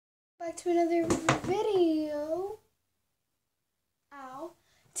back to another video. Ow.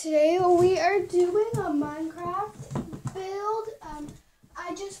 Today we are doing a Minecraft build.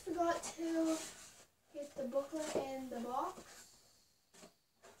 I just forgot to get the booklet in the box.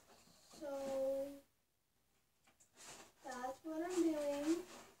 So that's what I'm doing.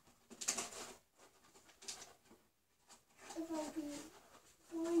 If I can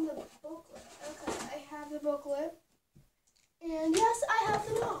find the booklet. Okay, I have the booklet. And yes, I have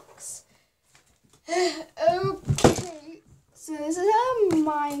the box. Okay, so this is a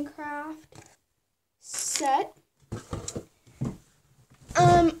Minecraft set.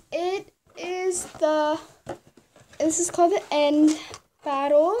 This is called the End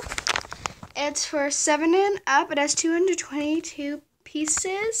Battle. It's for 7 and up. It has 222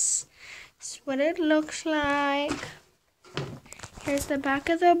 pieces. That's what it looks like. Here's the back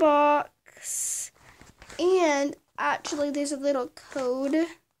of the box. And actually, there's a little code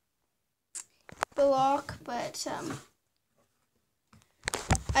block, but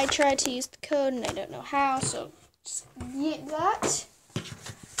I tried to use the code and I don't know how, so just get that.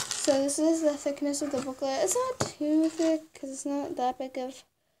 So this is the thickness of the booklet. It's not too thick because it's not that big of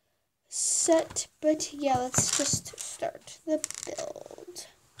set, but yeah, let's just start the build.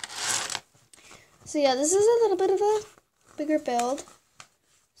 So yeah, this is a little bit of a bigger build.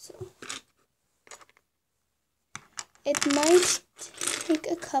 So it might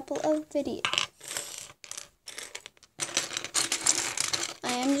take a couple of videos.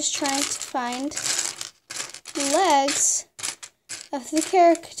 I am just trying to find legs of the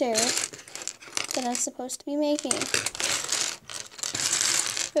character that I'm supposed to be making.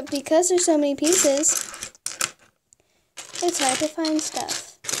 But because there's so many pieces, it's hard to find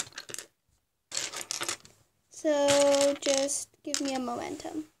stuff. So just give me a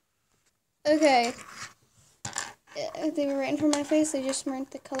momentum. Okay. They were right in front of my face. They just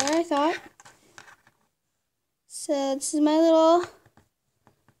weren't the color I thought. So this is my little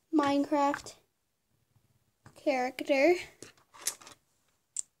Minecraft character.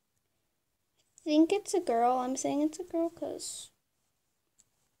 I think it's a girl. I'm saying it's a girl because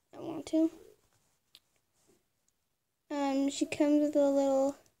I want to. She comes with a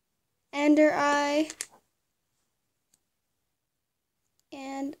little ender eye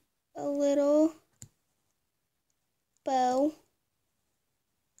and a little bow.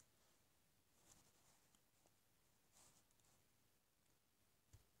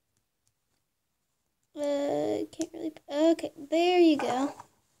 Can't really. Okay, there you go.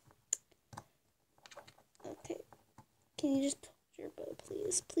 Okay, can you just hold your bow,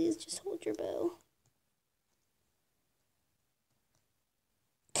 please? Please just hold your bow.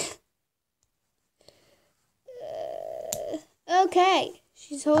 Okay,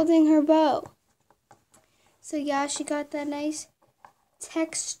 she's holding her bow. So yeah, she got that nice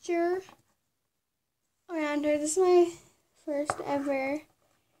texture around her. This is my first ever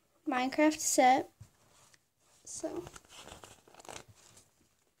Minecraft set. So,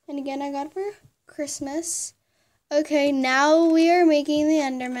 and again, I got it for Christmas. Okay, now we are making the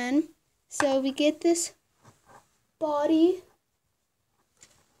Enderman. So we get this body.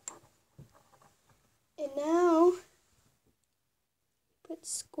 And now, put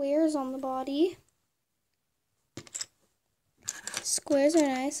squares on the body. Squares are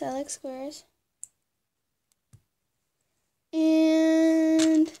nice. I like squares.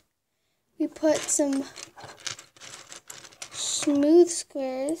 And we put some smooth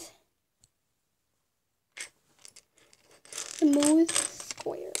squares. Smooth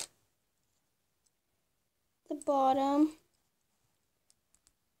square. The bottom.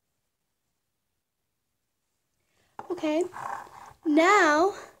 Okay.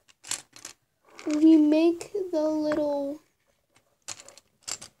 Now we make the little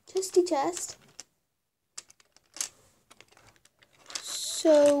chesty chest.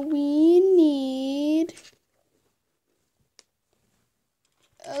 So we need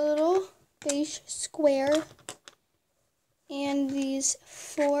a little beige square and these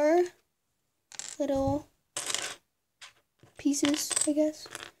 4 little pieces, I guess.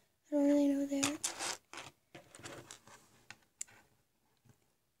 I don't really know there.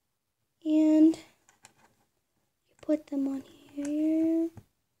 And you put them on here.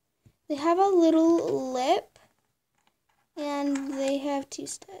 They have a little lip and they have 2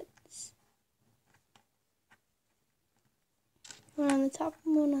 studs. One on the top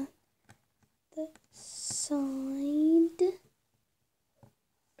and one on the side.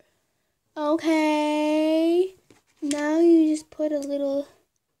 Okay. Now you just put a little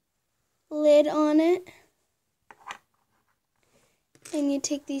lid on it. And you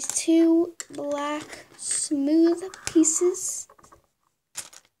take these 2 black smooth pieces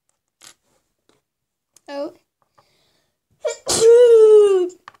Oh.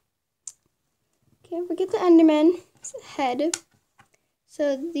 Can't forget the Enderman's head.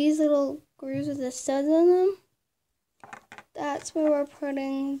 So these little grooves with the studs on them, that's where we're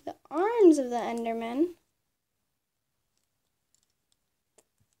putting the arms of the Enderman.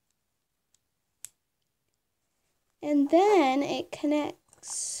 And then it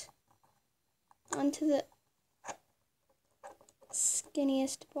connects onto the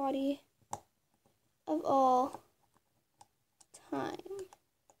skinniest body of all time.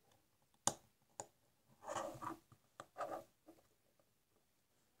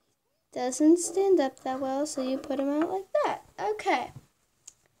 Doesn't stand up that well, so you put him out like that. Okay.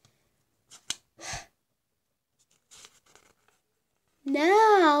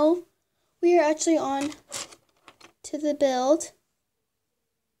 Now we are actually on to the build.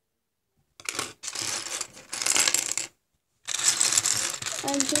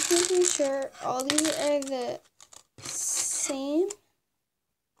 I'm just making sure all these are the same.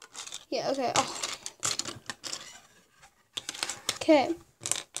 Yeah, okay. Oh. Okay.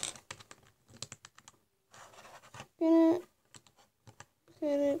 Gonna put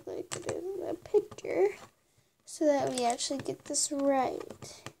it like it is in the picture so that we actually get this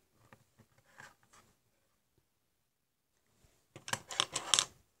right.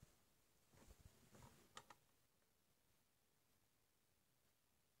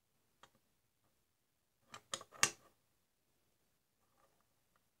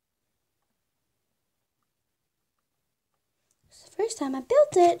 So the first time I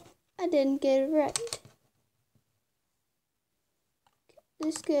built it, I didn't get it right.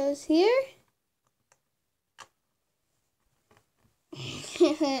 This goes here.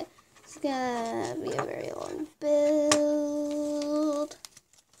 It's gonna be a very long build,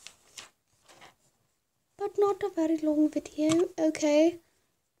 but not a very long video. Okay.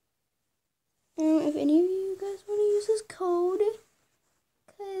 If any of you guys want to use this code,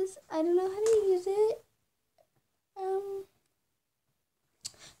 because I don't know how to use it,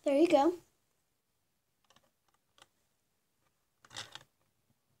 there you go.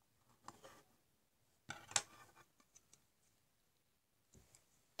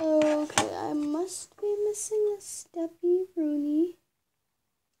 Okay, I must be missing a Steppy Rooney.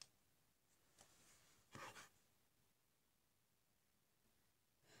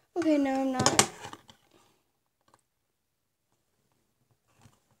 Okay, no, I'm not.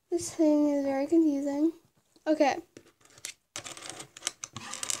 This thing is very confusing. Okay.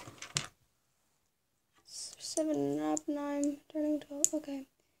 7 up, 9, turning 12. Okay.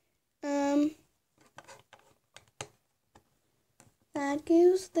 That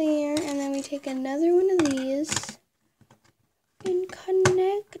goes there, and then we take another one of these and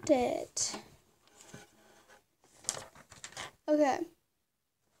connect it. Okay.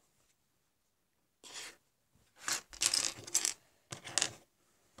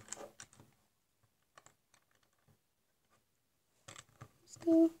 Let's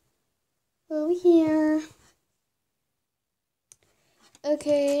go over here.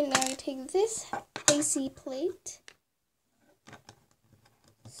 Okay, now I take this AC plate,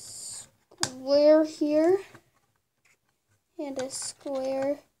 square here, and a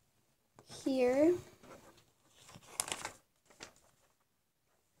square here.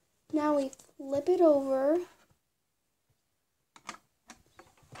 Now we flip it over,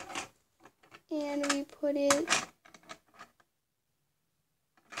 and we put it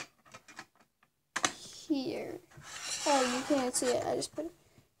here. Oh, you can't see it. I just put it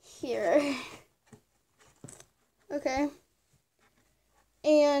here. Okay.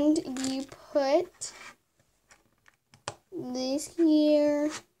 And you put this here.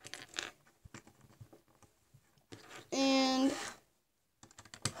 And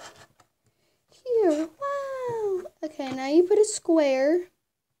here. Wow. Okay, now you put a square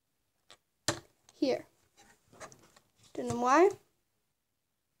here. Don't know why,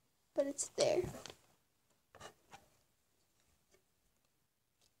 but it's there.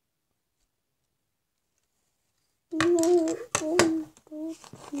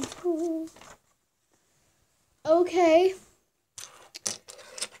 Okay,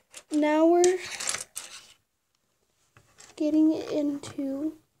 now we're getting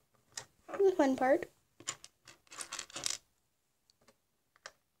into the fun part.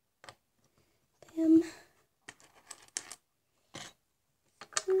 Bam.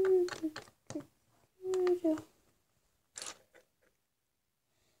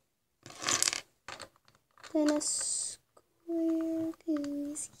 Then a square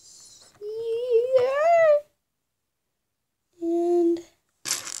goes here. And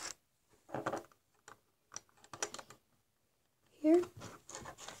here.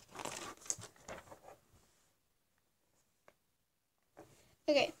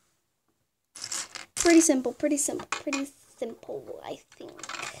 Okay. Pretty simple, I think.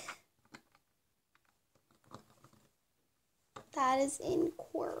 That is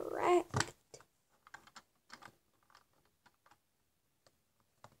incorrect.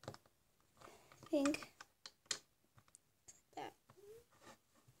 I think that.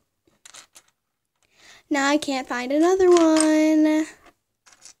 Now I can't find another one.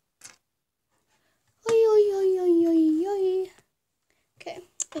 Okay,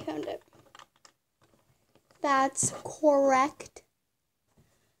 I found it. That's correct.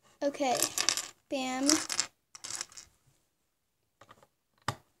 Okay, bam.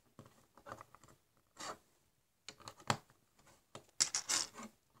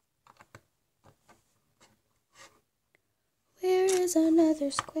 Where is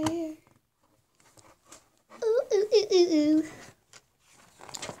another square? Ooh, ooh, ooh, ooh, ooh.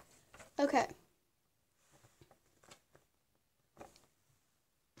 Okay.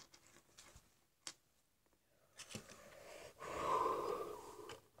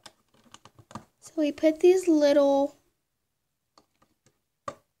 So we put these little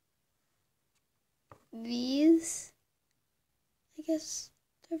V's. I guess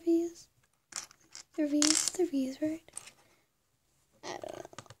they're V's. They're V's, right? I don't know.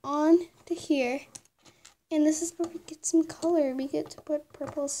 On to here. And this is where we get some color. We get to put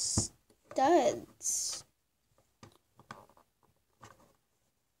purple studs.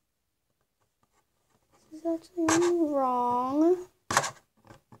 This is actually wrong.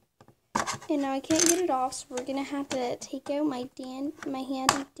 And now I can't get it off, so we're gonna have to take out my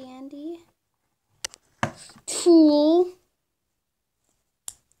handy dandy tool.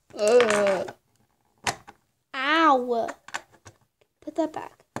 Ow! Put that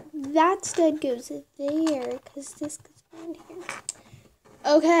back. That stud goes there, because this goes around here.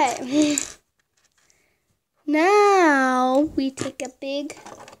 Okay. Now we take a big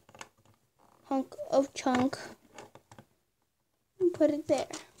hunk of chunk and put it there.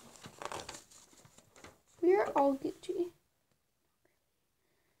 We're all Gucci.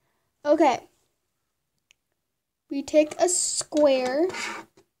 Okay. We take a square.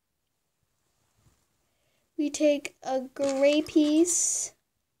 We take a gray piece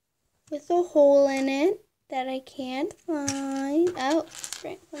with a hole in it that I can't find. Oh,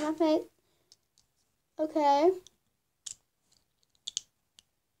 right from my face. Okay.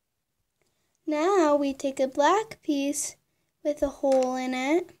 Now we take a black piece with a hole in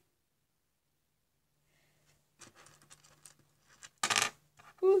it.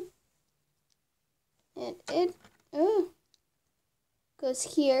 And it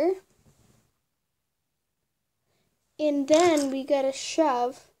goes here. And then we gotta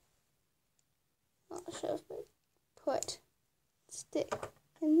shove, not shove, but put, stick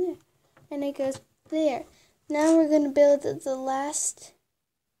in there. And it goes there. Now we're gonna build the last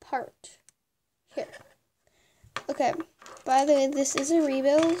part here. Okay, by the way, this is a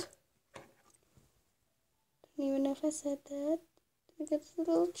rebuild. Don't even know if I said that. I got this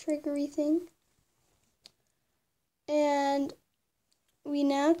little triggery thing. And we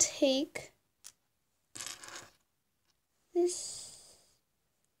now take this,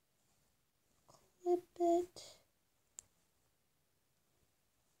 clip it,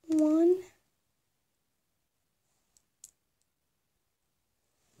 one,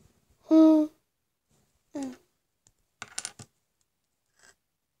 clip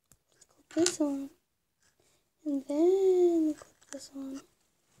this on, and then clip this on,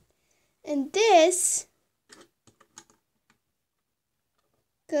 and this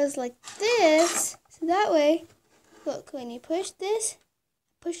goes like this, so that way, look, when you push this, it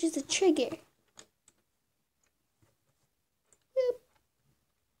pushes the trigger. Boop,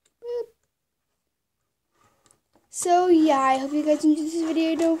 boop. So yeah, I hope you guys enjoyed this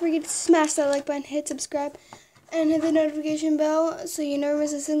video. Don't forget to smash that like button, hit subscribe, and hit the notification bell so you never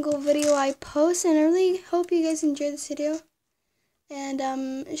miss a single video I post. And I really hope you guys enjoyed this video. And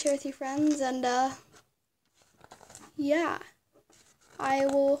share with your friends. And yeah, I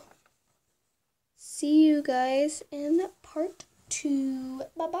will see you guys in part 2.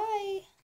 Bye-bye.